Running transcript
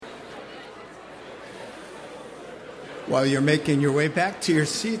While you're making your way back to your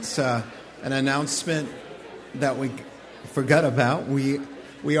seats, an announcement that we forgot about.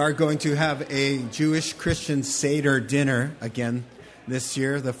 We are going to have a Jewish Christian Seder dinner again this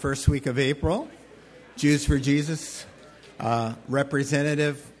year, the first week of April. Jews for Jesus,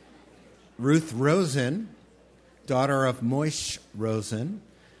 Representative Ruth Rosen, daughter of Moish Rosen,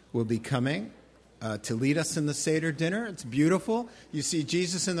 will be coming to lead us in the Seder dinner. It's beautiful. You see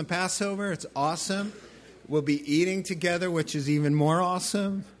Jesus in the Passover. It's awesome. We'll be eating together, which is even more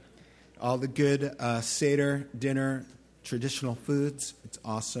awesome. All the good Seder dinner, traditional foods. It's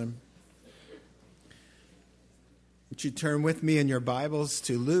awesome. Would you turn with me in your Bibles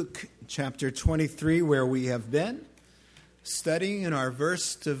to Luke chapter 23, where we have been studying in our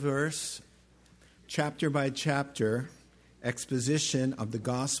verse-to-verse, chapter-by-chapter exposition of the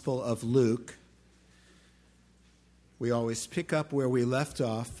Gospel of Luke. We always pick up where we left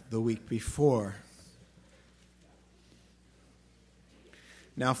off the week before.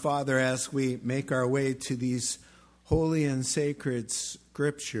 Now, Father, as we make our way to these holy and sacred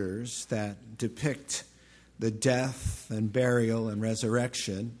scriptures that depict the death and burial and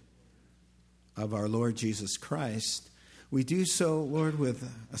resurrection of our Lord Jesus Christ, we do so, Lord, with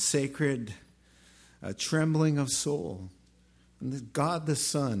a sacred trembling of soul. And God the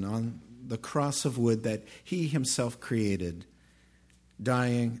Son on the cross of wood that he himself created,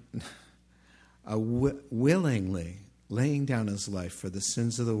 dying willingly, laying down his life for the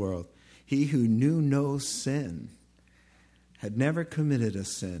sins of the world. He who knew no sin, had never committed a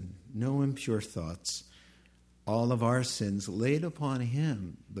sin, no impure thoughts, all of our sins laid upon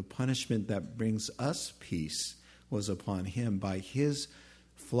him. The punishment that brings us peace was upon him. By his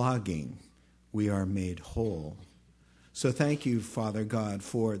flogging, we are made whole. So thank you, Father God,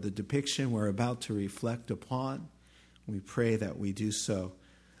 for the depiction we're about to reflect upon. We pray that we do so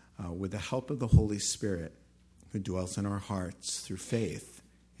with the help of the Holy Spirit, who dwells in our hearts through faith.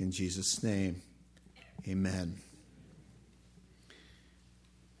 In Jesus' name, amen.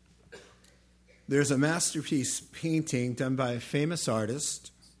 There's a masterpiece painting done by a famous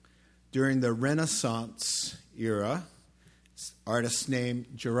artist during the Renaissance era, artist named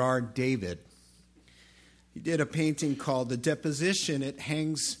Gerard David. He did a painting called The Deposition. It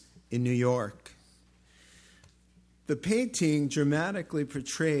hangs in New York. The painting dramatically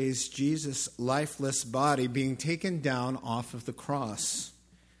portrays Jesus' lifeless body being taken down off of the cross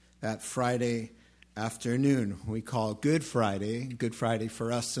that Friday afternoon. We call Good Friday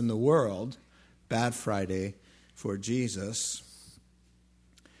for us in the world, Bad Friday for Jesus.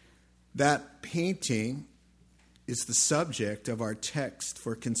 That painting is the subject of our text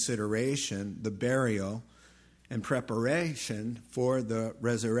for consideration, the burial and preparation for the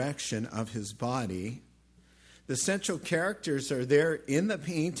resurrection of his body. The central characters are there in the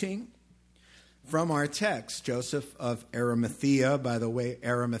painting from our text. Joseph of Arimathea. By the way,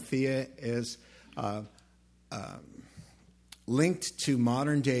 Arimathea is linked to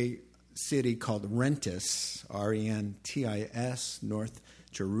modern-day city called Rentis, R-E-N-T-I-S, North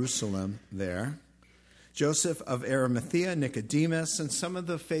Jerusalem there. Joseph of Arimathea, Nicodemus, and some of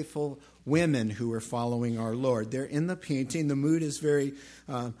the faithful women who were following our Lord. They're in the painting. The mood is very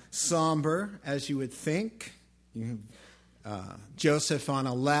somber, as you would think. Joseph on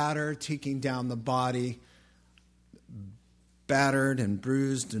a ladder taking down the body, battered and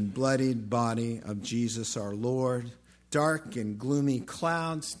bruised and bloodied body of Jesus our Lord. Dark and gloomy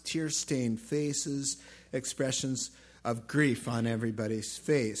clouds, tear-stained faces, expressions of grief on everybody's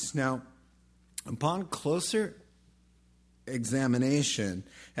face. Now, upon closer examination,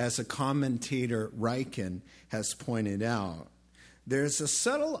 as a commentator Ryken has pointed out, there's a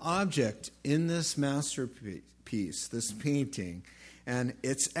subtle object in this masterpiece, this painting, and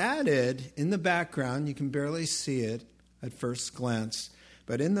it's added in the background. You can barely see it at first glance,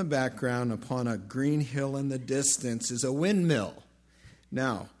 but in the background, upon a green hill in the distance, is a windmill.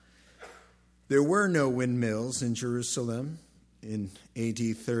 Now, there were no windmills in Jerusalem in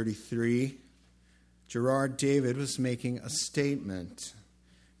AD 33. Gerard David was making a statement.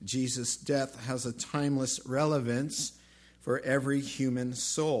 Jesus' death has a timeless relevance for every human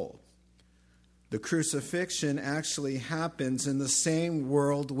soul. The crucifixion actually happens in the same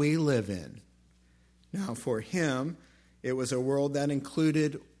world we live in. Now, for him, it was a world that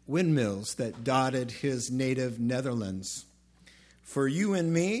included windmills that dotted his native Netherlands. For you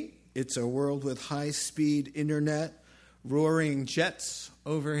and me, it's a world with high-speed internet, roaring jets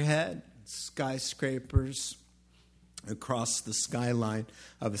overhead, skyscrapers across the skyline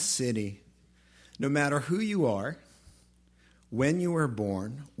of a city. No matter who you are, when you were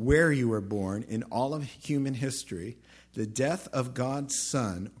born, where you were born, in all of human history, the death of God's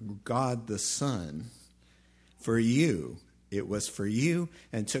Son, God the Son, for you. It was for you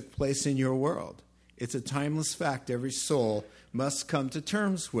and took place in your world. It's a timeless fact every soul must come to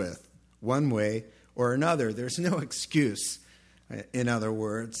terms with, one way or another. There's no excuse, in other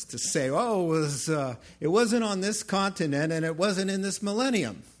words, to say, it wasn't on this continent and it wasn't in this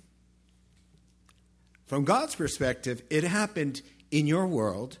millennium. From God's perspective, it happened in your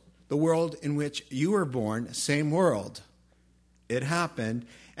world, the world in which you were born, same world. It happened,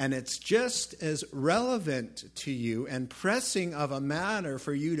 and it's just as relevant to you and pressing of a matter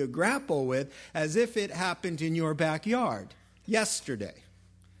for you to grapple with as if it happened in your backyard yesterday.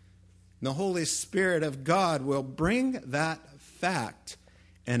 The Holy Spirit of God will bring that fact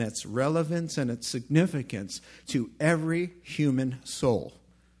and its relevance and its significance to every human soul,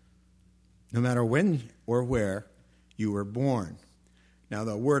 no matter when or where you were born. Now,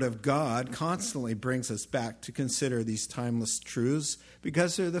 the Word of God constantly brings us back to consider these timeless truths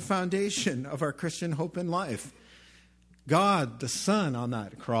because they're the foundation of our Christian hope in life. God, the Son on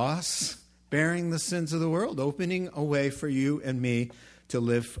that cross, bearing the sins of the world, opening a way for you and me to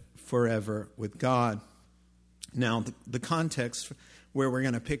live forever with God. Now, the context where we're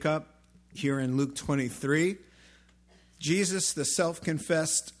going to pick up here in Luke 23, Jesus, the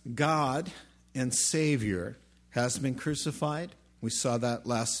self-confessed God and Savior, has been crucified. We saw that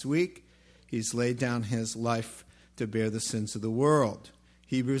last week. He's laid down his life to bear the sins of the world.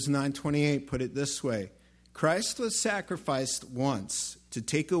 Hebrews 9:28 put it this way: Christ was sacrificed once to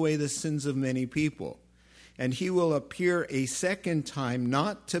take away the sins of many people, and he will appear a second time,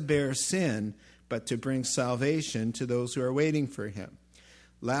 not to bear sin, but to bring salvation to those who are waiting for him.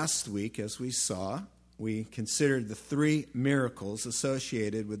 Last week, as we saw, we considered the three miracles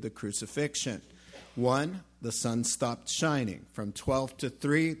associated with the crucifixion. One, the sun stopped shining. From 12 to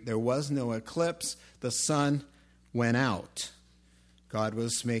 3, there was no eclipse. The sun went out. God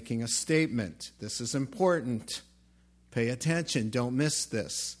was making a statement. This is important. Pay attention. Don't miss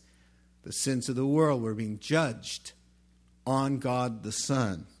this. The sins of the world were being judged on God the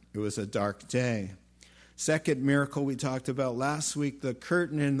Son. It was a dark day. Second miracle we talked about last week, the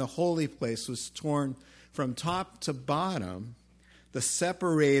curtain in the holy place was torn from top to bottom. The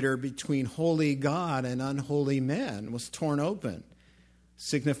separator between holy God and unholy man was torn open,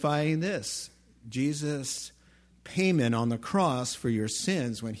 signifying this: Jesus' payment on the cross for your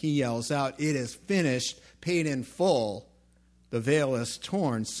sins. When he yells out, "It is finished," paid in full, the veil is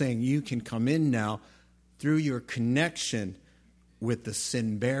torn, saying you can come in now through your connection with the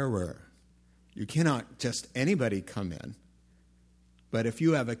sin bearer. You cannot just anybody come in. But if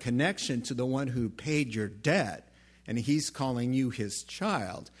you have a connection to the one who paid your debt, and he's calling you his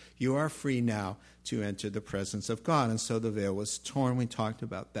child, you are free now to enter the presence of God. And so the veil was torn. We talked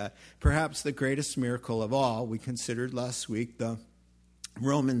about that. Perhaps the greatest miracle of all, we considered last week, the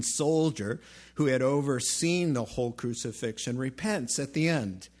Roman soldier who had overseen the whole crucifixion repents at the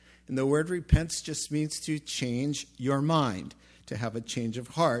end. And the word repents just means to change your mind, to have a change of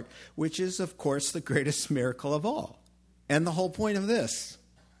heart, which is, of course, the greatest miracle of all. And the whole point of this,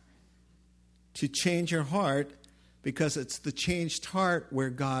 to change your heart, because it's the changed heart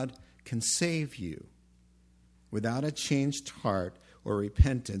where God can save you. Without a changed heart or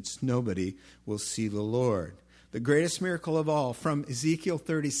repentance, nobody will see the Lord. The greatest miracle of all, from Ezekiel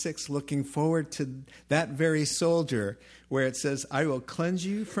 36, looking forward to that very soldier, where it says, I will cleanse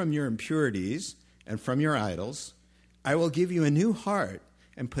you from your impurities and from your idols. I will give you a new heart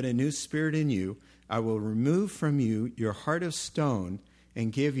and put a new spirit in you. I will remove from you your heart of stone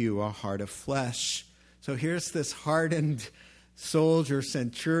and give you a heart of flesh. So here's this hardened soldier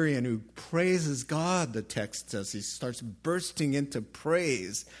centurion who praises God, the text says. He starts bursting into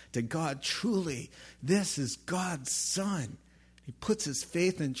praise to God. Truly, this is God's Son. He puts his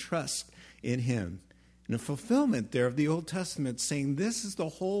faith and trust in him. And a fulfillment there of the Old Testament saying this is the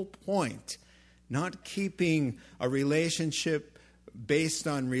whole point. Not keeping a relationship based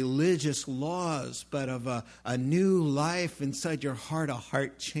on religious laws, but of a new life inside your heart, a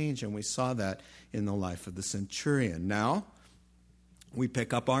heart change. And we saw that in the life of the centurion. Now, we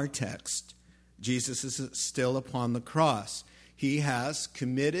pick up our text. Jesus is still upon the cross. He has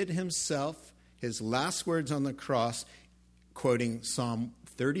committed himself, his last words on the cross, quoting Psalm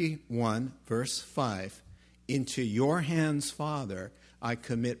 31, verse 5, into your hands, Father, I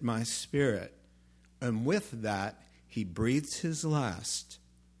commit my spirit. And with that, he breathes his last.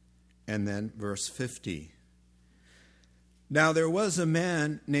 And then verse 50. Now there was a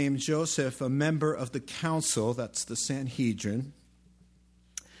man named Joseph, a member of the council, that's the Sanhedrin,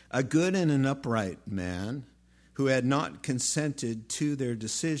 a good and an upright man who had not consented to their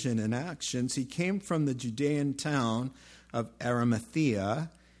decision and actions. He came from the Judean town of Arimathea,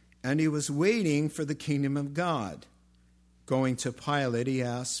 and he was waiting for the kingdom of God. Going to Pilate, he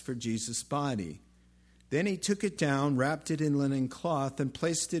asked for Jesus' body. Then he took it down, wrapped it in linen cloth, and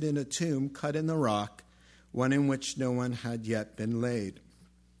placed it in a tomb cut in the rock, one in which no one had yet been laid.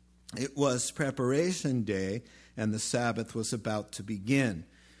 It was preparation day, and the Sabbath was about to begin.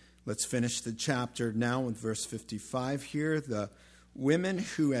 Let's finish the chapter now with verse 55 here. The women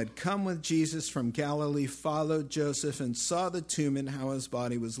who had come with Jesus from Galilee followed Joseph and saw the tomb and how his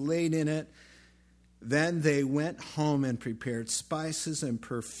body was laid in it. Then they went home and prepared spices and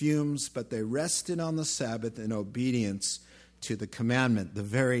perfumes, but they rested on the Sabbath in obedience to the commandment, the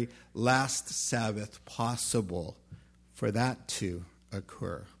very last Sabbath possible for that to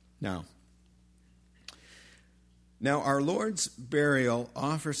occur. Now, our Lord's burial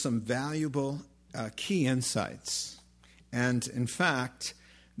offers some valuable key insights. And in fact,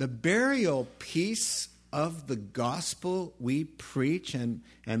 the burial piece of the gospel we preach and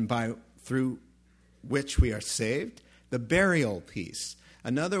through which we are saved, the burial piece.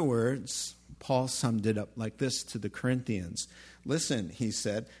 In other words, Paul summed it up like this to the Corinthians. Listen, he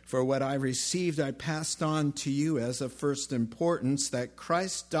said, for what I received I passed on to you as of first importance, that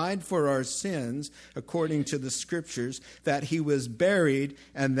Christ died for our sins according to the Scriptures, that he was buried,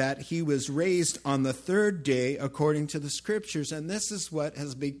 and that he was raised on the third day according to the Scriptures. And this is what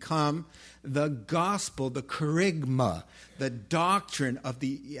has become the gospel, the kerygma, the doctrine of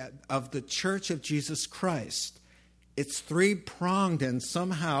the Church of Jesus Christ. It's three-pronged, and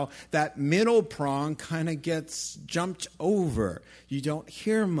somehow that middle prong kind of gets jumped over. You don't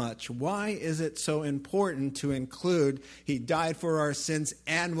hear much. Why is it so important to include he died for our sins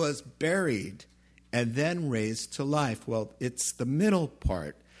and was buried and then raised to life? Well, it's the middle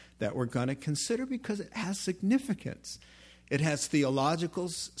part that we're going to consider because it has significance. It has theological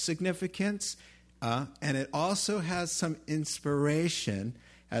significance, and it also has some inspiration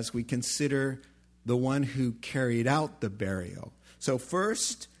as we consider the one who carried out the burial. So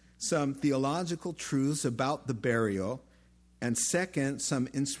first, some theological truths about the burial, and second, some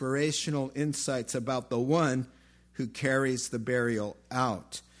inspirational insights about the one who carries the burial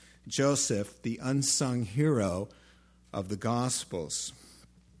out. Joseph, the unsung hero of the Gospels.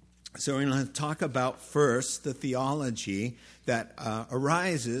 So we're going to talk about first the theology that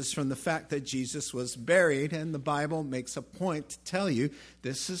arises from the fact that Jesus was buried, and the Bible makes a point to tell you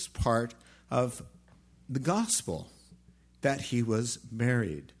this is part of the gospel, that he was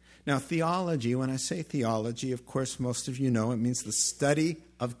buried. Now, theology, when I say theology, of course, most of you know, it means the study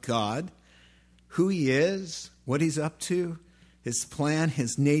of God, who he is, what he's up to, his plan,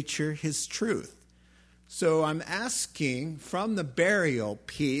 his nature, his truth. So I'm asking, from the burial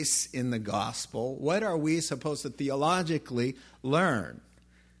piece in the gospel, what are we supposed to theologically learn?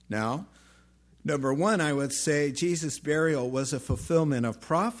 Now, number one, I would say Jesus' burial was a fulfillment of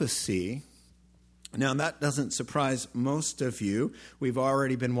prophecy. Now, that doesn't surprise most of you. We've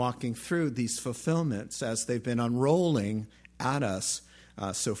already been walking through these fulfillments as they've been unrolling at us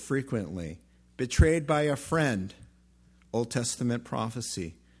so frequently. Betrayed by a friend, Old Testament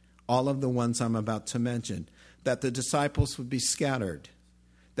prophecy. All of the ones I'm about to mention. That the disciples would be scattered.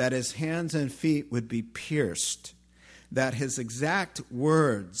 That his hands and feet would be pierced. That his exact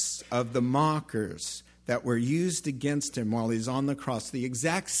words of the mockers that were used against him while he's on the cross, the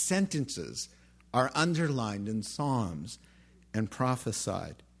exact sentences are underlined in Psalms and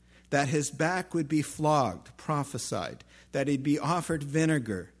prophesied. That his back would be flogged, prophesied. That he'd be offered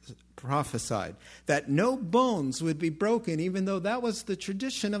vinegar, prophesied. That no bones would be broken, even though that was the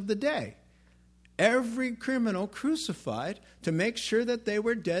tradition of the day. Every criminal crucified, to make sure that they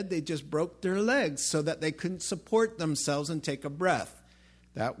were dead, they just broke their legs so that they couldn't support themselves and take a breath.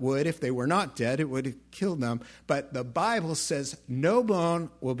 That would, if they were not dead, it would have killed them. But the Bible says no bone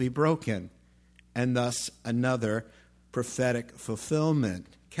will be broken. And thus another prophetic fulfillment.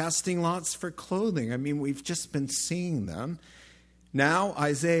 Casting lots for clothing. I mean, we've just been seeing them. Now,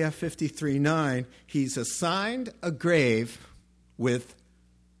 Isaiah 53:9, he's assigned a grave with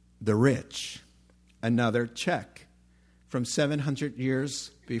the rich. Another check from 700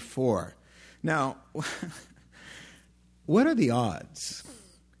 years before. Now, what are the odds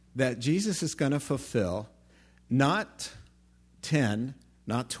that Jesus is going to fulfill not 10,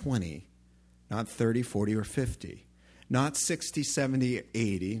 not 20, not 30, 40, or 50. Not 60, 70,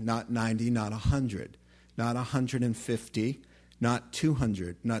 80, not 90, not 100. Not 150, not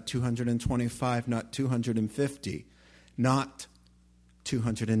 200, not 225, not 250. Not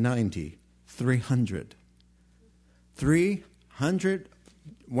 290, 300.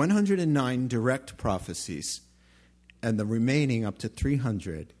 109 direct prophecies, and the remaining up to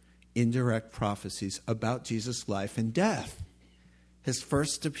 300 indirect prophecies about Jesus' life and death. his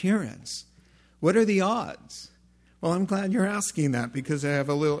first appearance? What are the odds? Well, I'm glad you're asking that because I have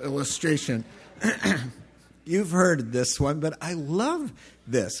a little illustration. You've heard this one, but I love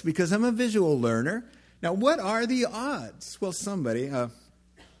this because I'm a visual learner. Now, what are the odds? Well, somebody, a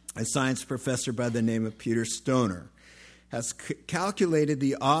science professor by the name of Peter Stoner, has calculated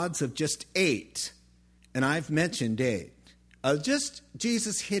the odds of just 8, and I've mentioned 8, of just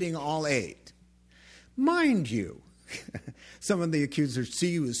Jesus hitting all 8. Mind you, some of the accusers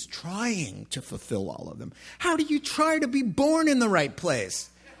see you as trying to fulfill all of them. How do you try to be born in the right place?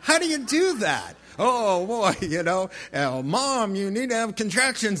 How do you do that? Oh, boy, Mom, you need to have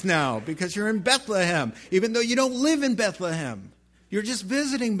contractions now because you're in Bethlehem, even though you don't live in Bethlehem. You're just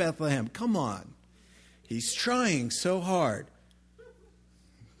visiting Bethlehem. Come on. He's trying so hard.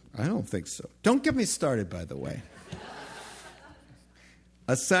 I don't think so. Don't get me started, by the way.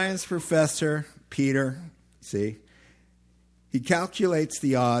 A science professor, Peter, see, he calculates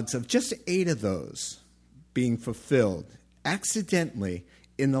the odds of just 8 of those being fulfilled accidentally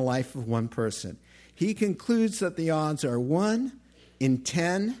in the life of one person. He concludes that the odds are 1 in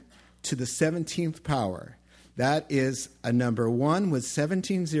 10 to the 17th power. That is a number 1 with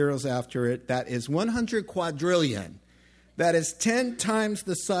 17 zeros after it. That is 100 quadrillion. That is 10 times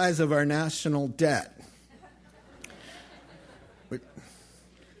the size of our national debt.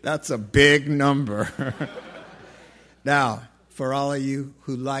 That's a big number. Now, for all of you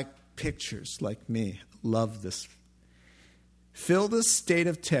who like pictures like me, love this. Fill the state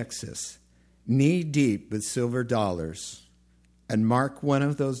of Texas knee-deep with silver dollars and mark one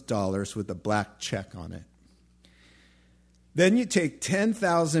of those dollars with a black check on it. Then you take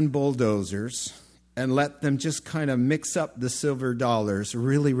 10,000 bulldozers and let them just kind of mix up the silver dollars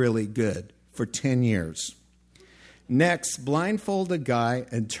really, really good for 10 years. Next, blindfold a guy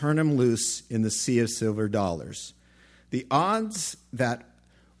and turn him loose in the sea of silver dollars. The odds that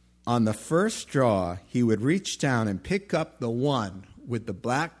on the first draw he would reach down and pick up the one with the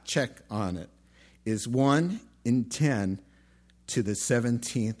black check on it is 1 in 10 to the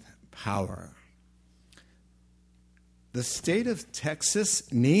 17th power. The state of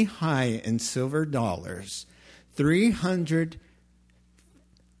Texas, knee-high in silver dollars,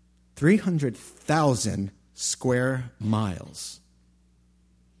 300,000 square miles.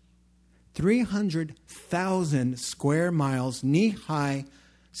 300,000 square miles, knee-high,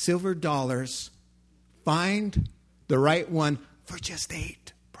 silver dollars. Find the right one for just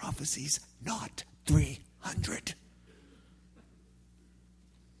 8 prophecies, not 300.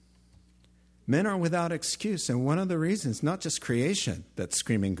 Men are without excuse, and one of the reasons, not just creation that's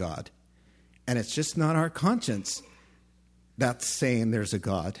screaming God, and it's just not our conscience that's saying there's a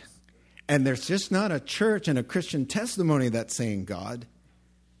God, and there's just not a church and a Christian testimony that's saying God.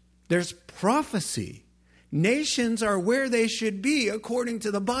 There's prophecy. Nations are where they should be according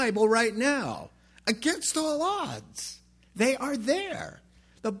to the Bible right now, against all odds. They are there.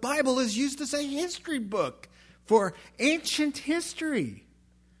 The Bible is used as a history book for ancient history.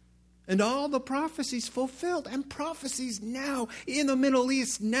 And all the prophecies fulfilled, and prophecies now in the Middle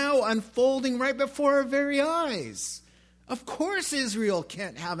East, now unfolding right before our very eyes. Of course Israel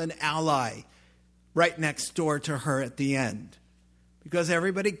can't have an ally right next door to her at the end, because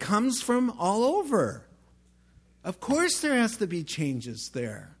everybody comes from all over. Of course there has to be changes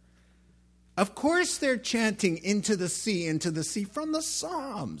there. Of course they're chanting into the sea from the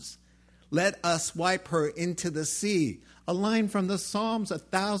Psalms. Let us wipe her into the sea. A line from the Psalms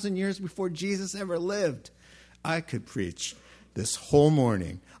 1,000 years before Jesus ever lived. I could preach this whole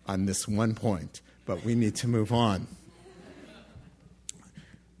morning on this one point, but we need to move on.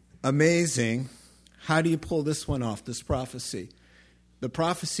 Amazing. How do you pull this one off, this prophecy? The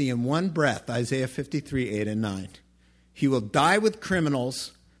prophecy in one breath, Isaiah 53, 8 and 9. He will die with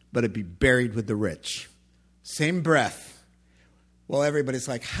criminals, but be buried with the rich. Same breath. Well, everybody's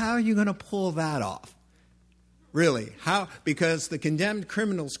like, how are you going to pull that off? Really, how? Because the condemned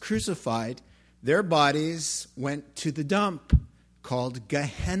criminals crucified, their bodies went to the dump called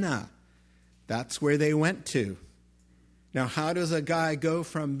Gehenna. That's where they went to. Now, how does a guy go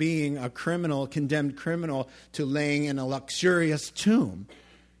from being a criminal, condemned criminal, to laying in a luxurious tomb?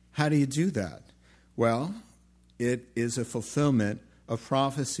 How do you do that? Well, it is a fulfillment of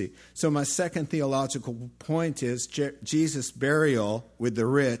prophecy. So my second theological point is Jesus' burial with the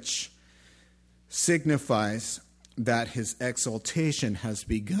rich signifies that his exaltation has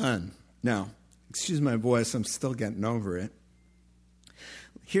begun. Now, excuse my voice, I'm still getting over it.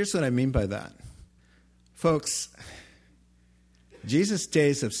 Here's what I mean by that. Folks, Jesus'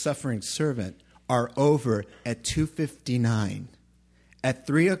 days of suffering servant are over at 2:59. At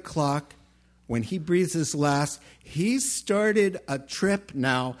 3 o'clock, when he breathes his last, he started a trip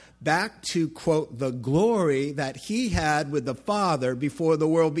now back to, quote, the glory that he had with the Father before the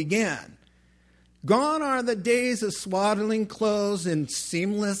world began. Gone are the days of swaddling clothes and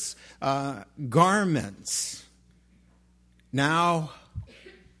seamless garments. Now,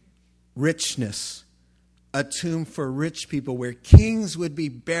 richness, a tomb for rich people where kings would be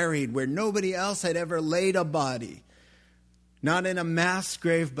buried, where nobody else had ever laid a body. Not in a mass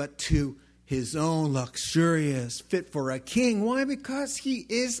grave, but to his own luxurious, fit for a king. Why? Because he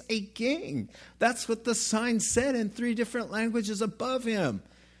is a king. That's what the sign said in 3 different languages above him.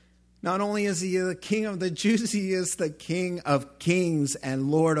 Not only is he the King of the Jews, he is the King of kings and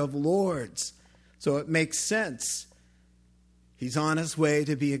Lord of lords. So it makes sense. He's on his way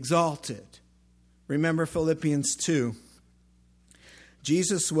to be exalted. Remember Philippians 2.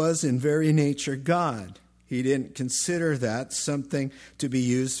 Jesus was in very nature God. He didn't consider that something to be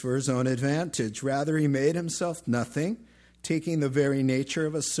used for his own advantage. Rather, he made himself nothing, taking the very nature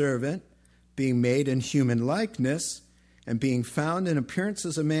of a servant, being made in human likeness, and being found in appearance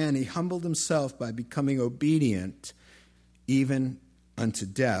as a man, he humbled himself by becoming obedient, even unto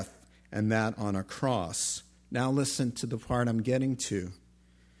death, and that on a cross. Now listen to the part I'm getting to.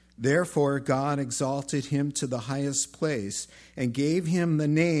 Therefore God exalted him to the highest place and gave him the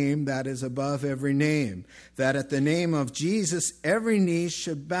name that is above every name, that at the name of Jesus every knee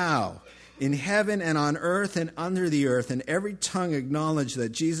should bow, in heaven and on earth and under the earth, and every tongue acknowledge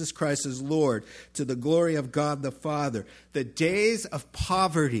that Jesus Christ is Lord, to the glory of God the Father. The days of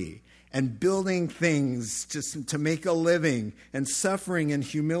poverty and building things just to make a living and suffering and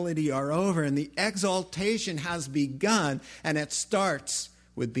humility are over, and the exaltation has begun, and it starts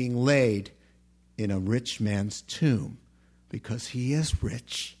with being laid in a rich man's tomb, because he is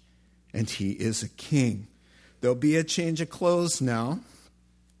rich and he is a king. There'll be a change of clothes now.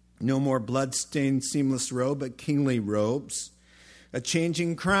 No more blood-stained seamless robe, but kingly robes. A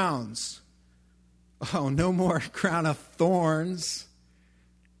changing crowns. Oh, no more crown of thorns,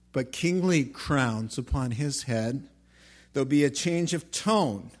 but kingly crowns upon his head. There'll be a change of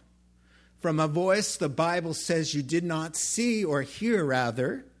tone. From a voice the Bible says you did not see or hear,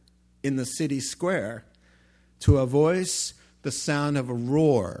 rather, in the city square, to a voice, the sound of a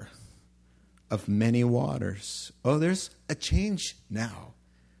roar of many waters. Oh, there's a change now.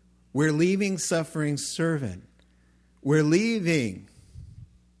 We're leaving suffering servant. We're leaving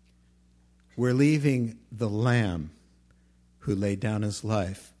the Lamb who laid down his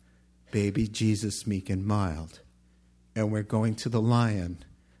life, baby Jesus, meek and mild. And we're going to the Lion,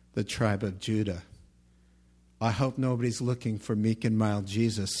 the tribe of Judah. I hope nobody's looking for meek and mild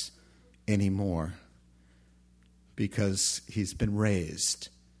Jesus anymore, because he's been raised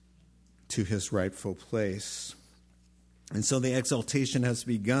to his rightful place. And so the exaltation has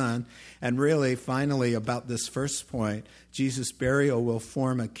begun. And really, finally, about this first point, Jesus' burial will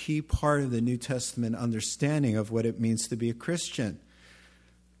form a key part of the New Testament understanding of what it means to be a Christian.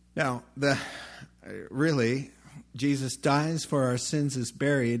 Now, really, Jesus dies for our sins, is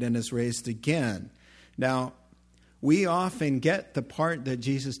buried, and is raised again. Now, we often get the part that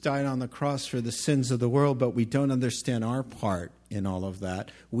Jesus died on the cross for the sins of the world, but we don't understand our part in all of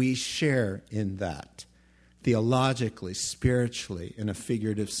that. We share in that. Theologically, spiritually, in a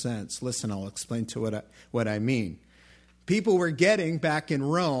figurative sense. Listen, I'll explain to what I mean. People were getting back in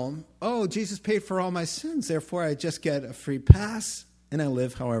Rome, oh, Jesus paid for all my sins, therefore I just get a free pass and I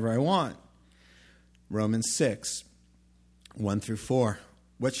live however I want. Romans 6, 1-4.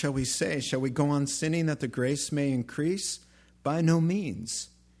 What shall we say? Shall we go on sinning that the grace may increase? By no means.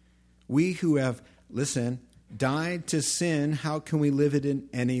 We who have, died to sin, how can we live it in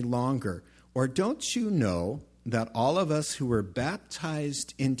any longer? Or don't you know that all of us who were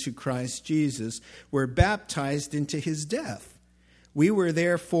baptized into Christ Jesus were baptized into his death? We were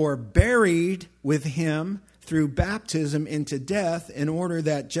therefore buried with him through baptism into death, in order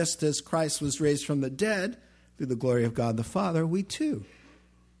that just as Christ was raised from the dead through the glory of God the Father, we too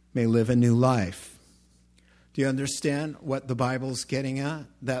may live a new life. Do you understand what the Bible's getting at?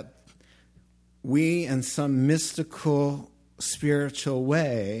 That we, in some mystical spiritual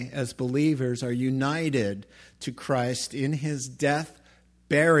way, as believers, are united to Christ in his death,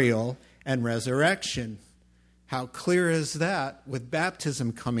 burial, and resurrection. How clear is that with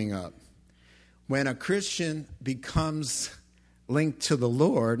baptism coming up? When a Christian becomes linked to the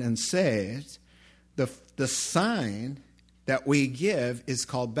Lord and saved, the sign that we give is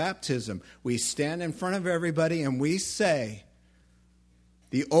called baptism. We stand in front of everybody and we say,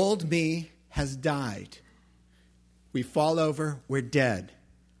 the old me has died. We fall over, we're dead.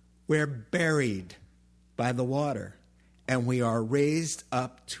 We're buried by the water, and we are raised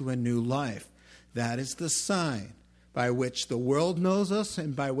up to a new life. That is the sign by which the world knows us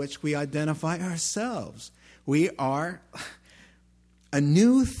and by which we identify ourselves. We are a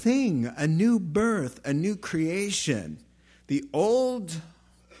new thing, a new birth, a new creation. The old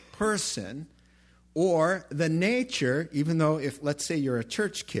person or the nature, even though if, let's say you're a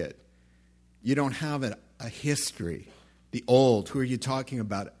church kid, you don't have a history. The old, who are you talking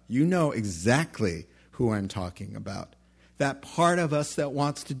about? You know exactly who I'm talking about. That part of us that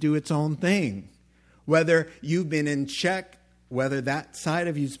wants to do its own thing. Whether you've been in check, whether that side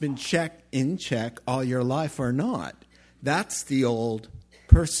of you's been in check all your life or not. That's the old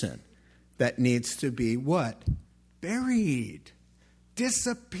person that needs to be what? Buried.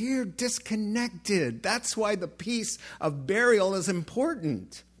 Disappeared, disconnected. That's why the piece of burial is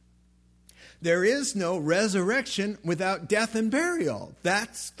important. There is no resurrection without death and burial.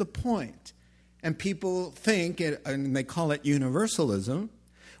 That's the point. And people think, and they call it universalism,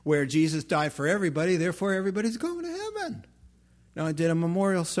 where Jesus died for everybody, therefore everybody's going to heaven. Now, I did a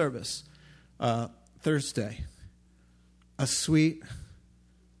memorial service Thursday. A sweet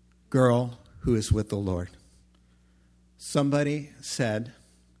girl who is with the Lord. Somebody said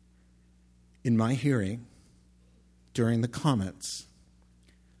in my hearing during the comments,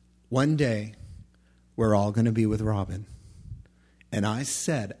 one day we're all going to be with Robin. And I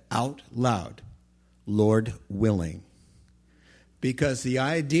said out loud, Lord willing. Because the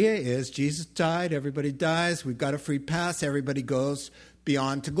idea is Jesus died, everybody dies, we've got a free pass, everybody goes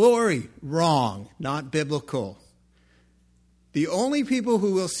beyond to glory. Wrong, not biblical. The only people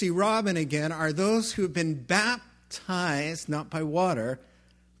who will see Robin again are those who have been baptized, not by water,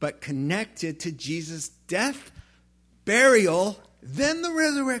 but connected to Jesus' death, burial, then the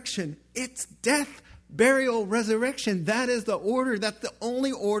resurrection. It's death, burial, resurrection. That is the order. That's the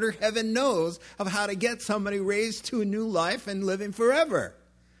only order heaven knows of how to get somebody raised to a new life and living forever.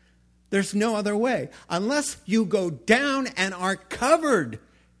 There's no other way. Unless you go down and are covered,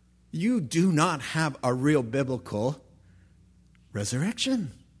 you do not have a real biblical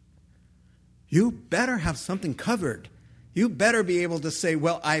resurrection. You better have something covered. You better be able to say,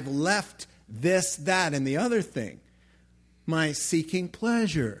 well, I've left this, that, and the other thing. My seeking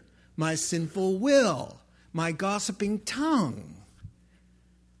pleasure, my sinful will, my gossiping tongue.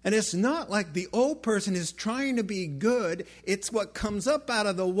 And it's not like the old person is trying to be good. It's what comes up out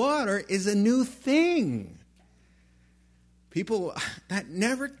of the water is a new thing. People, that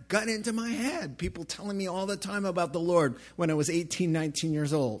never got into my head. People telling me all the time about the Lord when I was 18, 19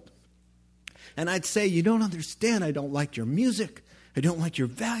 years old. And I'd say, you don't understand. I don't like your music. I don't like your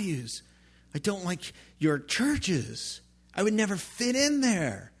values. I don't like your churches. I would never fit in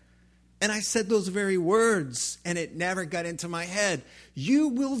there. And I said those very words, and it never got into my head. You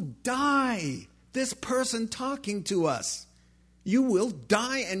will die. This person talking to us. You will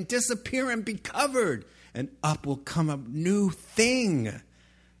die and disappear and be covered. And up will come a new thing.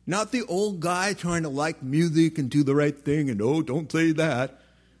 Not the old guy trying to like music and do the right thing. And oh, don't say that.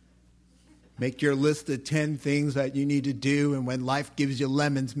 Make your list of 10 things that you need to do. And when life gives you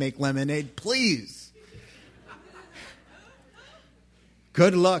lemons, make lemonade. Please.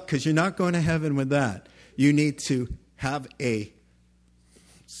 Good luck, because you're not going to heaven with that. You need to have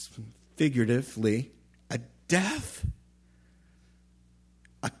figuratively, a death,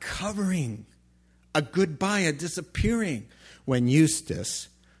 a covering, a goodbye, a disappearing. When Eustace,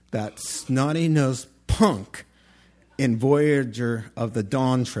 that snotty-nosed punk in Voyager of the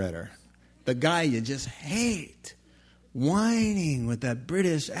Dawn Treader, the guy you just hate, whining with that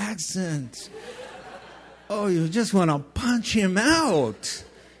British accent. Oh, you just want to punch him out.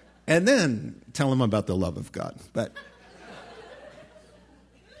 And then tell him about the love of God. But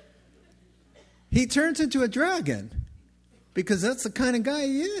he turns into a dragon because that's the kind of guy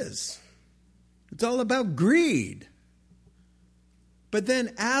he is. It's all about greed. But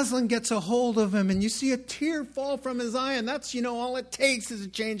then Aslan gets a hold of him and you see a tear fall from his eye, and that's, all it takes is a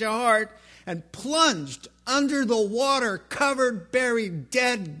change of heart, and plunged under the water, covered, buried,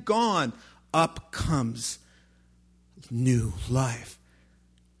 dead, gone. Up comes new life.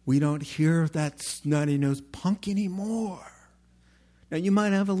 We don't hear that snotty-nosed punk anymore. Now, you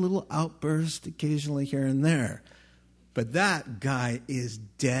might have a little outburst occasionally here and there, but that guy is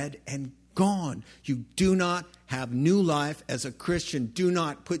dead and gone. You do not have new life as a Christian. Do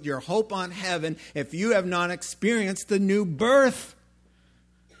not put your hope on heaven if you have not experienced the new birth.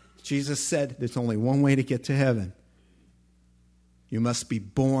 Jesus said there's only one way to get to heaven. You must be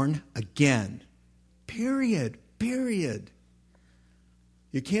born again. Period.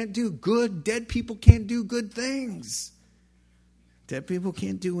 You can't do good. Dead people can't do good things. Dead people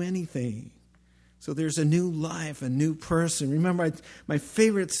can't do anything. So there's a new life, a new person. Remember, my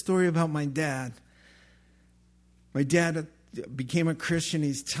favorite story about my dad. My dad became a Christian.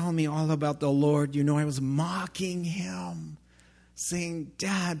 He's telling me all about the Lord. You know, I was mocking him, saying,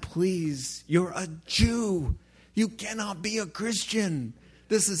 Dad, please, you're a Jew. You cannot be a Christian.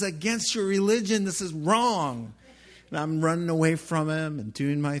 This is against your religion. This is wrong. And I'm running away from him and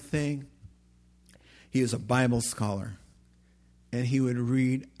doing my thing. He was a Bible scholar. And he would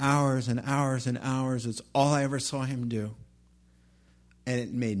read hours and hours and hours. It's all I ever saw him do. And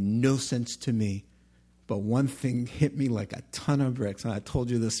it made no sense to me. But one thing hit me like a ton of bricks. And I told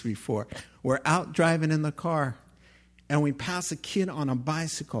you this before. We're out driving in the car. And we pass a kid on a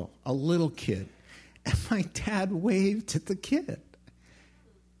bicycle, a little kid. And my dad waved at the kid.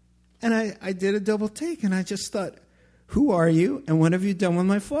 And I did a double take. And I just thought, who are you? And what have you done with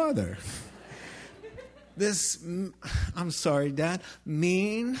my father? This, I'm sorry, Dad,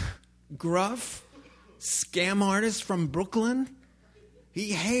 mean, gruff, scam artist from Brooklyn.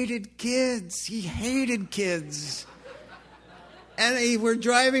 He hated kids. And we're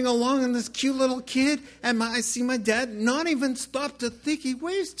driving along, and this cute little kid, and I see my dad not even stop to think. He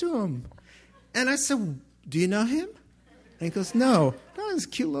waves to him. And I said, do you know him? And he goes, no, he's a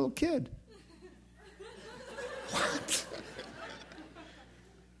cute little kid. What?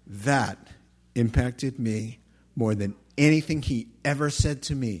 That impacted me more than anything he ever said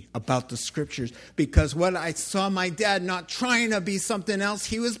to me about the scriptures, because what I saw my dad not trying to be something else,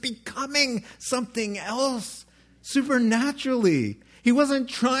 he was becoming something else supernaturally. He wasn't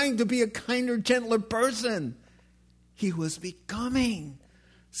trying to be a kinder, gentler person. He was becoming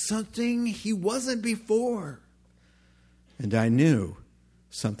something he wasn't before. And I knew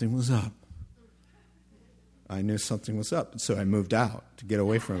something was up. So I moved out to get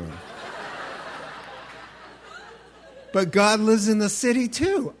away from him. But God lives in the city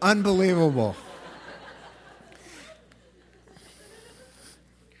too. Unbelievable.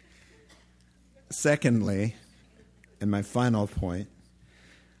 Secondly, and my final point,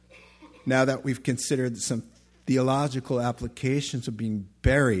 now that we've considered some theological applications of being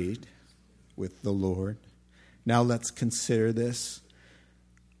buried with the Lord, now let's consider this.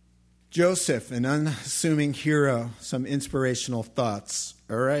 Joseph, an unassuming hero, some inspirational thoughts,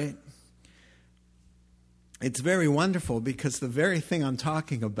 all right? It's very wonderful because the very thing I'm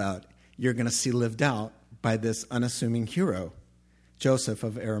talking about, you're going to see lived out by this unassuming hero, Joseph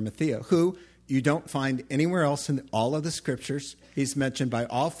of Arimathea, who you don't find anywhere else in all of the scriptures. He's mentioned by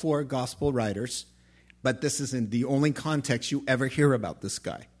all four gospel writers, but this isn't the only context you ever hear about this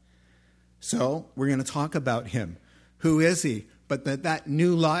guy. So we're going to talk about him. Who is he? But that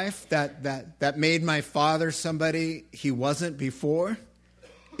new life that made my father somebody he wasn't before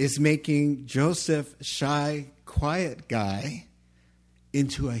is making Joseph, shy, quiet guy,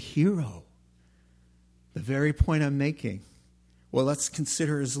 into a hero. The very point I'm making. Well, let's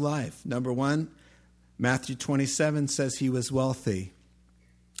consider his life. Number one, Matthew 27 says he was wealthy.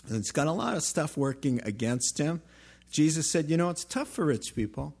 And it's got a lot of stuff working against him. Jesus said, it's tough for rich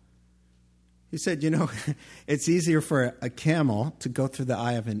people. He said, it's easier for a camel to go through the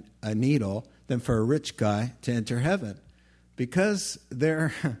eye of a needle than for a rich guy to enter heaven. Because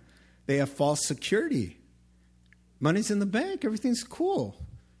they have false security. Money's in the bank. Everything's cool.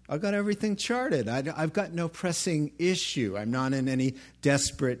 I've got everything charted. I've got no pressing issue. I'm not in any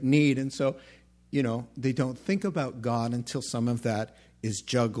desperate need. And so, they don't think about God until some of that is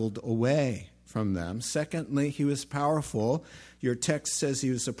juggled away from them. Secondly, he was powerful. Your text says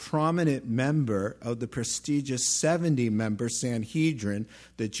he was a prominent member of the prestigious 70-member Sanhedrin,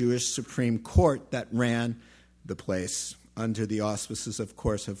 the Jewish Supreme Court that ran the place under the auspices, of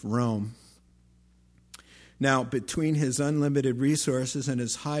course, of Rome. Now, between his unlimited resources and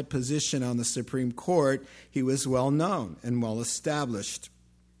his high position on the Supreme Court, he was well known and well established.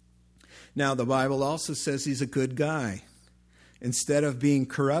 Now, the Bible also says he's a good guy. Instead of being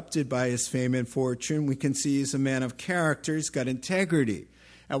corrupted by his fame and fortune, we can see he's a man of character. He's got integrity.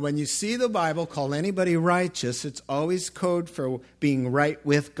 And when you see the Bible call anybody righteous, it's always code for being right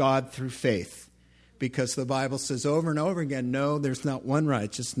with God through faith. Because the Bible says over and over again, no, there's not one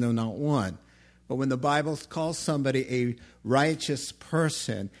righteous, no, not one. But when the Bible calls somebody a righteous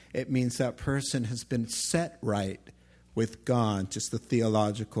person, it means that person has been set right with God. Just the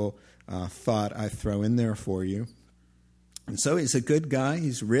theological thought I throw in there for you. And so he's a good guy.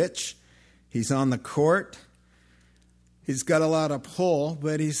 He's rich. He's on the court. He's got a lot of pull,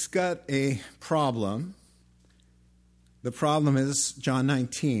 but he's got a problem. The problem is John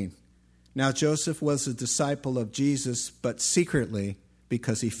 19. Now, Joseph was a disciple of Jesus, but secretly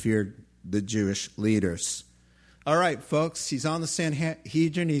because he feared the Jewish leaders. All right, folks, he's on the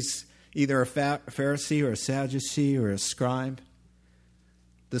Sanhedrin. He's either a Pharisee or a Sadducee or a scribe.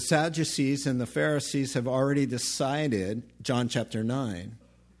 The Sadducees and the Pharisees have already decided, John chapter 9,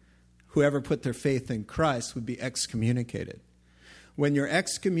 whoever put their faith in Christ would be excommunicated. When you're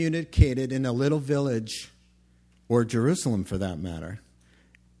excommunicated in a little village, or Jerusalem for that matter,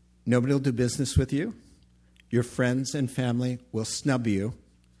 nobody will do business with you. Your friends and family will snub you.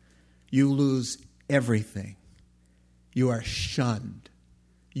 You lose everything. You are shunned.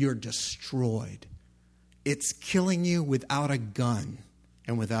 You're destroyed. It's killing you without a gun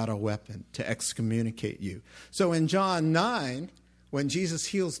and without a weapon to excommunicate you. So in John 9, when Jesus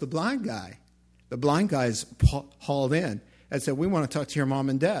heals the blind guy's hauled in and said, we want to talk to your mom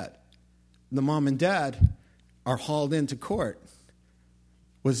and dad. The mom and dad are hauled into court.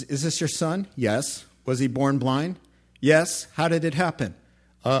 Is this your son? Yes. Was he born blind? Yes. How did it happen?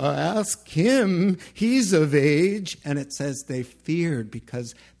 Ask him. He's of age. And it says they feared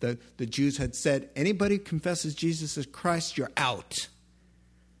because the Jews had said, anybody who confesses Jesus as Christ, you're out.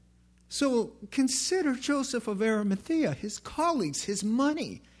 So consider Joseph of Arimathea, his colleagues, his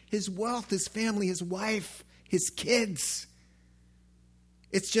money, his wealth, his family, his wife, his kids.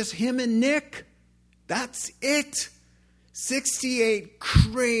 It's just him and Nick. That's it. 68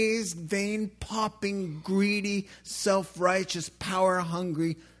 crazed, vein-popping, greedy, self-righteous,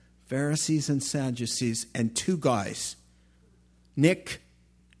 power-hungry Pharisees and Sadducees, and 2 guys. Nick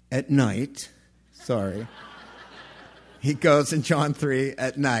at night. Sorry. He goes in John 3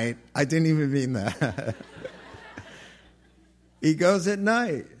 at night. I didn't even mean that. He goes at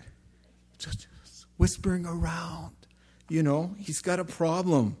night, just whispering around. You know, he's got a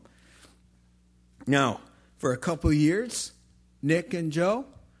problem. Now, for a couple of years, Nick and Joe,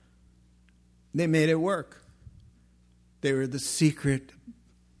 they made it work. They were the secret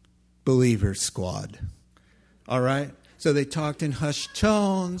believer squad. All right? So they talked in hushed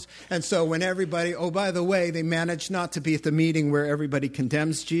tones. And so when everybody, oh, by the way, they managed not to be at the meeting where everybody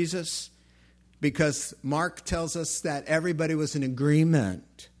condemns Jesus, because Mark tells us that everybody was in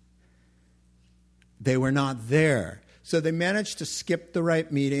agreement. They were not there. So they managed to skip the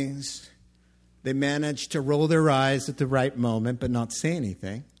right meetings. They managed to roll their eyes at the right moment, but not say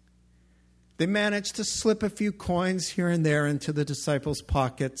anything. They managed to slip a few coins here and there into the disciples'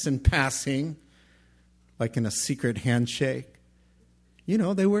 pockets in passing, like in a secret handshake. You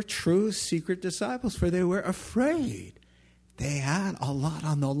know, they were true secret disciples, for they were afraid. They had a lot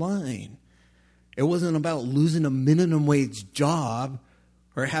on the line. It wasn't about losing a minimum wage job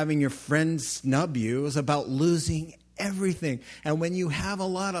or having your friends snub you. It was about losing everything. And when you have a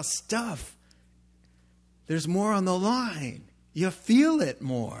lot of stuff, there's more on the line. You feel it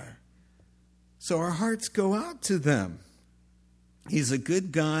more. So our hearts go out to them. He's a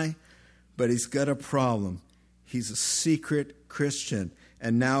good guy, but he's got a problem. He's a secret Christian.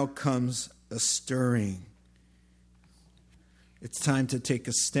 And now comes a stirring. It's time to take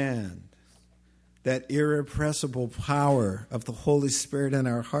a stand. That irrepressible power of the Holy Spirit in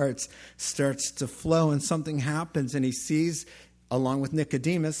our hearts starts to flow, and something happens, and he sees, along with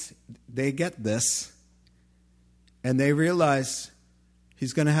Nicodemus, they get this, and they realize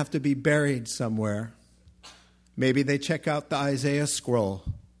he's going to have to be buried somewhere. Maybe they check out the Isaiah scroll,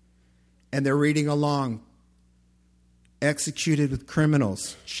 and they're reading along. Executed with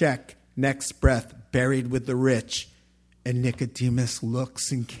criminals, check. Next breath, buried with the rich. And Nicodemus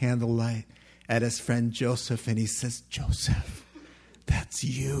looks in candlelight at his friend Joseph, and he says, Joseph, that's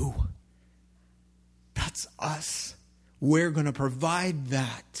you. That's us. We're going to provide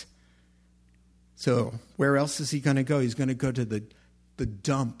that. So where else is he going to go? He's going to go to the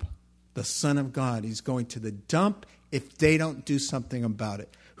dump, the Son of God. He's going to the dump if they don't do something about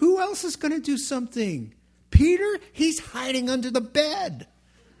it. Who else is going to do something? Peter, he's hiding under the bed.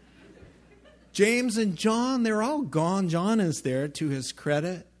 James and John, they're all gone. John is there, to his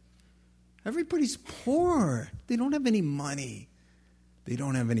credit. Everybody's poor. They don't have any money. They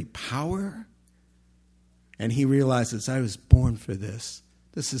don't have any power. And he realizes, I was born for this.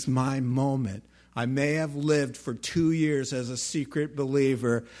 This is my moment. I may have lived for 2 years as a secret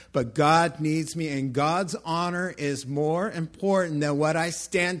believer, but God needs me, and God's honor is more important than what I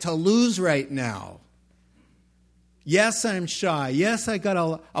stand to lose right now. Yes, I'm shy. Yes, I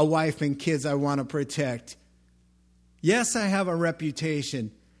got a wife and kids I want to protect. Yes, I have a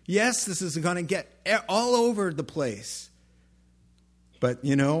reputation. Yes, this is going to get all over the place. But,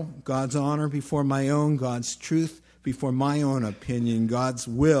 you know, God's honor before my own, God's truth before my own opinion, God's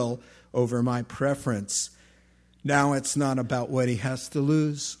will over my preference. Now it's not about what he has to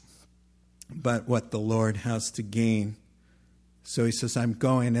lose, but what the Lord has to gain. So he says, I'm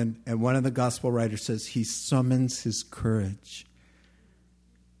going. And one of the gospel writers says he summons his courage.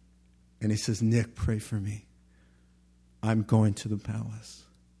 And he says, Nick, pray for me. I'm going to the palace.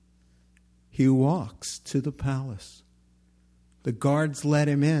 He walks to the palace. The guards let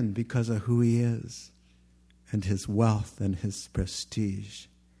him in because of who he is and his wealth and his prestige.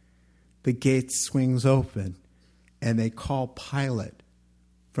 The gate swings open and they call Pilate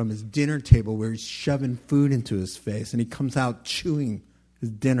from his dinner table where he's shoving food into his face, and he comes out chewing his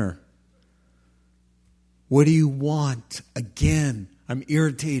dinner. What do you want? Again, I'm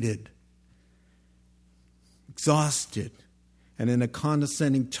irritated, exhausted, and in a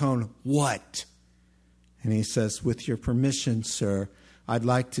condescending tone, what? And he says, with your permission, sir, I'd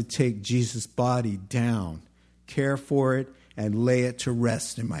like to take Jesus' body down, care for it, and lay it to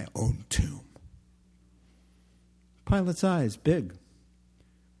rest in my own tomb. Pilate's eyes, big.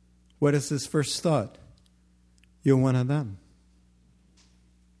 What is his first thought? You're one of them.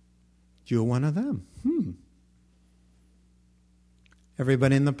 You're one of them.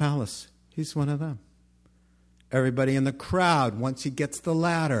 Everybody in the palace, he's one of them. Everybody in the crowd, once he gets the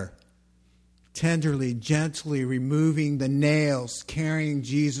ladder, tenderly, gently removing the nails, carrying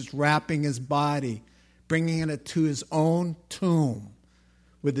Jesus, wrapping his body, bringing it to his own tomb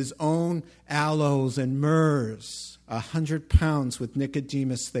with his own aloes and myrrhs. 100 pounds with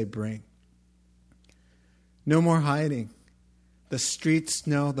Nicodemus they bring. No more hiding. The streets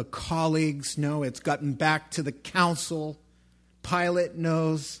know, the colleagues know, it's gotten back to the council. Pilate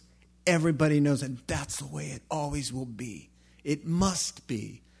knows, everybody knows, and that's the way it always will be. It must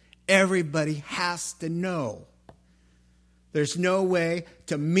be. Everybody has to know. There's no way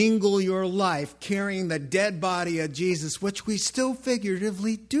to mingle your life carrying the dead body of Jesus, which we still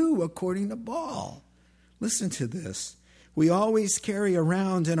figuratively do according to Paul. Listen to this. We always carry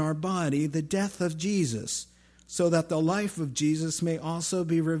around in our body the death of Jesus, so that the life of Jesus may also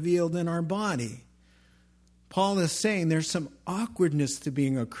be revealed in our body. Paul is saying there's some awkwardness to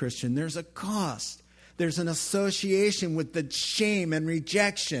being a Christian. There's a cost. There's an association with the shame and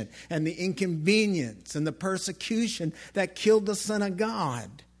rejection and the inconvenience and the persecution that killed the Son of God.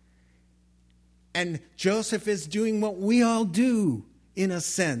 And Joseph is doing what we all do, in a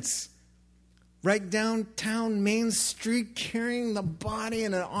sense. Right downtown Main Street, carrying the body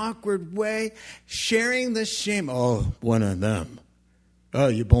in an awkward way, sharing the shame. Oh, one of them. Oh,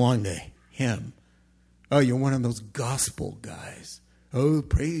 you belong to him. Oh, you're one of those gospel guys. Oh,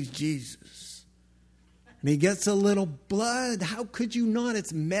 praise Jesus. And he gets a little blood. How could you not?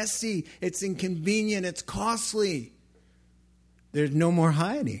 It's messy. It's inconvenient. It's costly. There's no more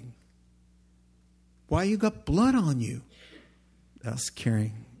hiding. Why you got blood on you? Us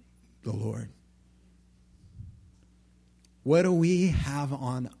carrying the Lord. What do we have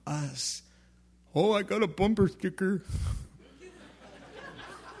on us? Oh, I got a bumper sticker.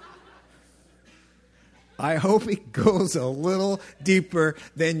 I hope it goes a little deeper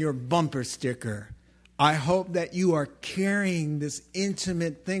than your bumper sticker. I hope that you are carrying this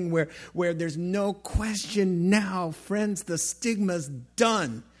intimate thing where there's no question now, friends, the stigma's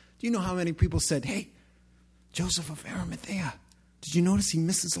done. Do you know how many people said, hey, Joseph of Arimathea, did you notice he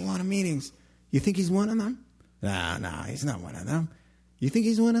misses a lot of meetings? You think he's one of them? No, he's not one of them. You think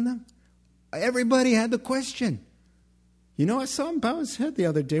he's one of them? Everybody had the question. You know, I saw him bow his head the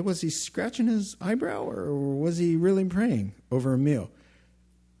other day. Was he scratching his eyebrow or was he really praying over a meal?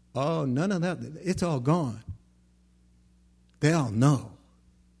 Oh, none of that. It's all gone. They all know.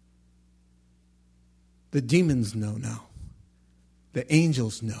 The demons know now. The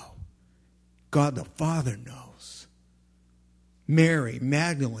angels know. God the Father knows. Mary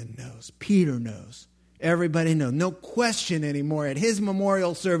Magdalene knows. Peter knows. Everybody knows. No question anymore. At his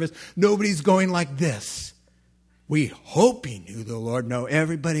memorial service, nobody's going like this. We hope he knew the Lord. No,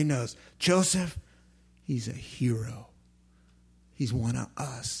 everybody knows. Joseph, he's a hero. He's one of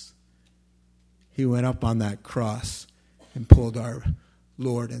us. He went up on that cross and pulled our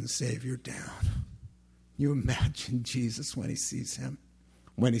Lord and Savior down. You imagine Jesus when he sees him,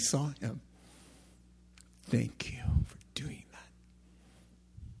 when he saw him. Thank you for doing that.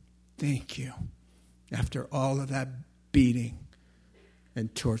 Thank you. After all of that beating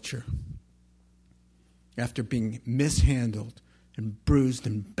and torture, after being mishandled and bruised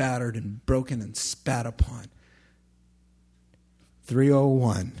and battered and broken and spat upon,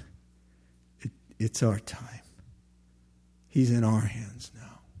 301, it's our time. He's in our hands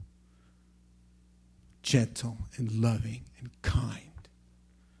now. Gentle and loving and kind.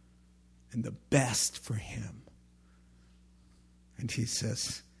 And the best for him. And he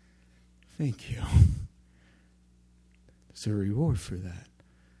says, thank you. There's a reward for that.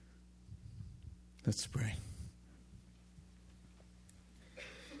 Let's pray.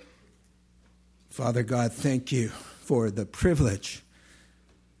 Father God, thank you for the privilege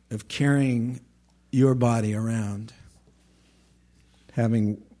of carrying your body around,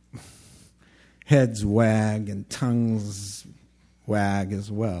 having heads wag and tongues wag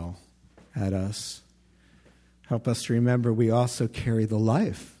as well at us. Help us to remember we also carry the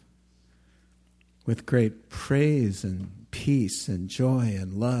life with great praise and peace and joy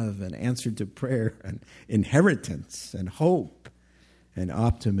and love and answer to prayer and inheritance and hope and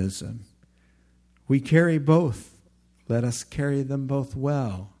optimism. We carry both. Let us carry them both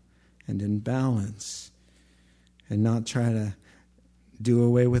well and in balance and not try to do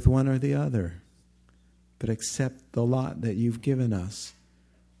away with one or the other, but accept the lot that you've given us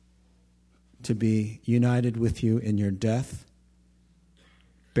to be united with you in your death,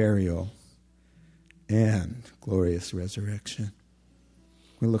 burial, and glorious resurrection.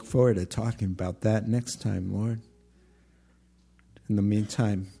 We look forward to talking about that next time, Lord. In the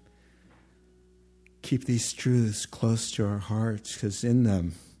meantime, keep these truths close to our hearts, because in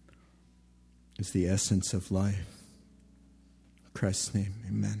them is the essence of life. In Christ's name,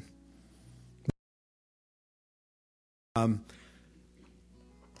 amen.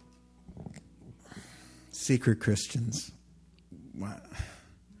 Secret Christians.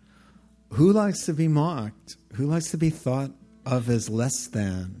 Who likes to be mocked? Who likes to be thought of as less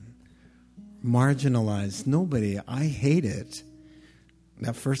than? Marginalized? Nobody. I hate it.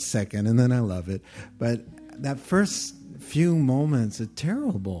 That first second, and then I love it. But that first few moments are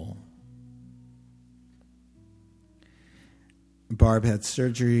terrible. Barb had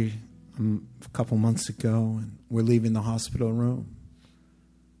surgery a couple months ago, and we're leaving the hospital room.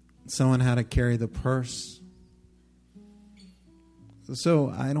 Someone had to carry the purse. So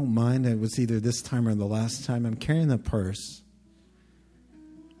I don't mind. It was either this time or the last time. I'm carrying the purse.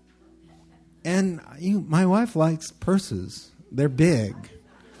 And my wife likes purses. They're big.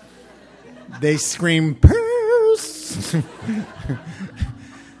 They scream, purse!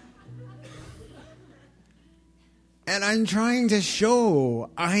 And I'm trying to show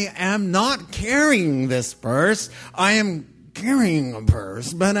I am not carrying this purse. I am carrying a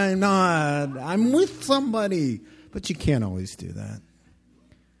purse, but I'm not. I'm with somebody. But you can't always do that.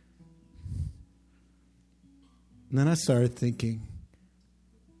 And then I started thinking,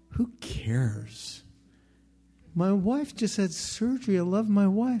 who cares? My wife just had surgery. I love my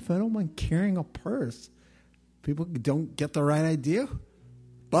wife. I don't mind carrying a purse. People don't get the right idea.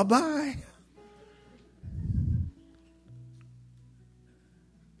 Bye-bye.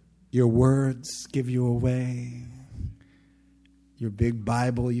 Your words give you away. Your big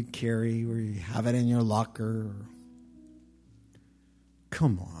Bible you carry, or you have it in your locker.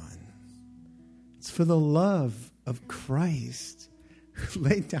 Come on. It's for the love of Christ, who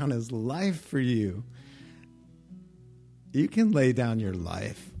laid down his life for you. You can lay down your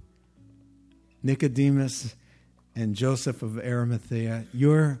life. Nicodemus and Joseph of Arimathea,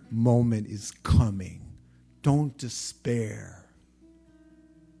 your moment is coming. Don't despair.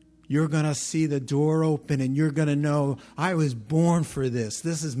 You're going to see the door open and you're going to know, I was born for this.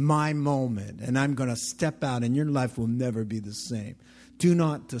 This is my moment. And I'm going to step out and your life will never be the same. Do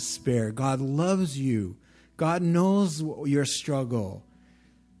not despair. God loves you. God knows your struggle.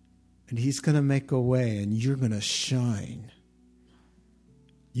 And he's going to make a way and you're going to shine.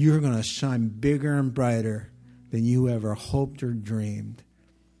 You're going to shine bigger and brighter than you ever hoped or dreamed,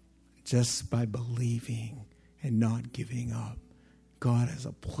 just by believing and not giving up. God has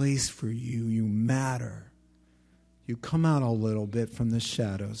a place for you. You matter. You come out a little bit from the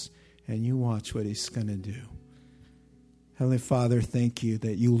shadows and you watch what he's going to do. Heavenly Father, thank you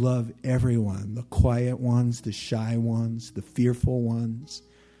that you love everyone, the quiet ones, the shy ones, the fearful ones,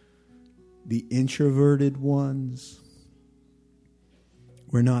 the introverted ones.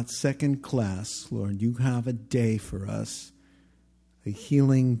 We're not second class, Lord. You have a day for us, a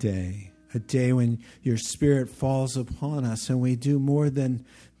healing day. A day when your Spirit falls upon us and we do more than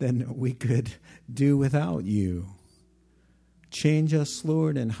we could do without you. Change us,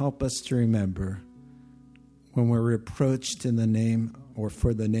 Lord, and help us to remember when we're reproached in the name or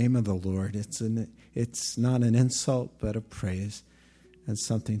for the name of the Lord, it's not an insult but a praise and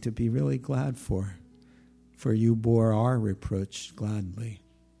something to be really glad for. For you bore our reproach gladly.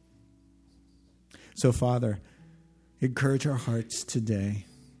 So, Father, encourage our hearts today.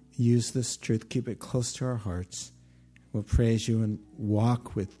 Use this truth. Keep it close to our hearts. We'll praise you and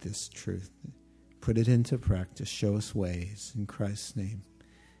walk with this truth. Put it into practice. Show us ways. In Christ's name,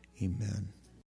 amen.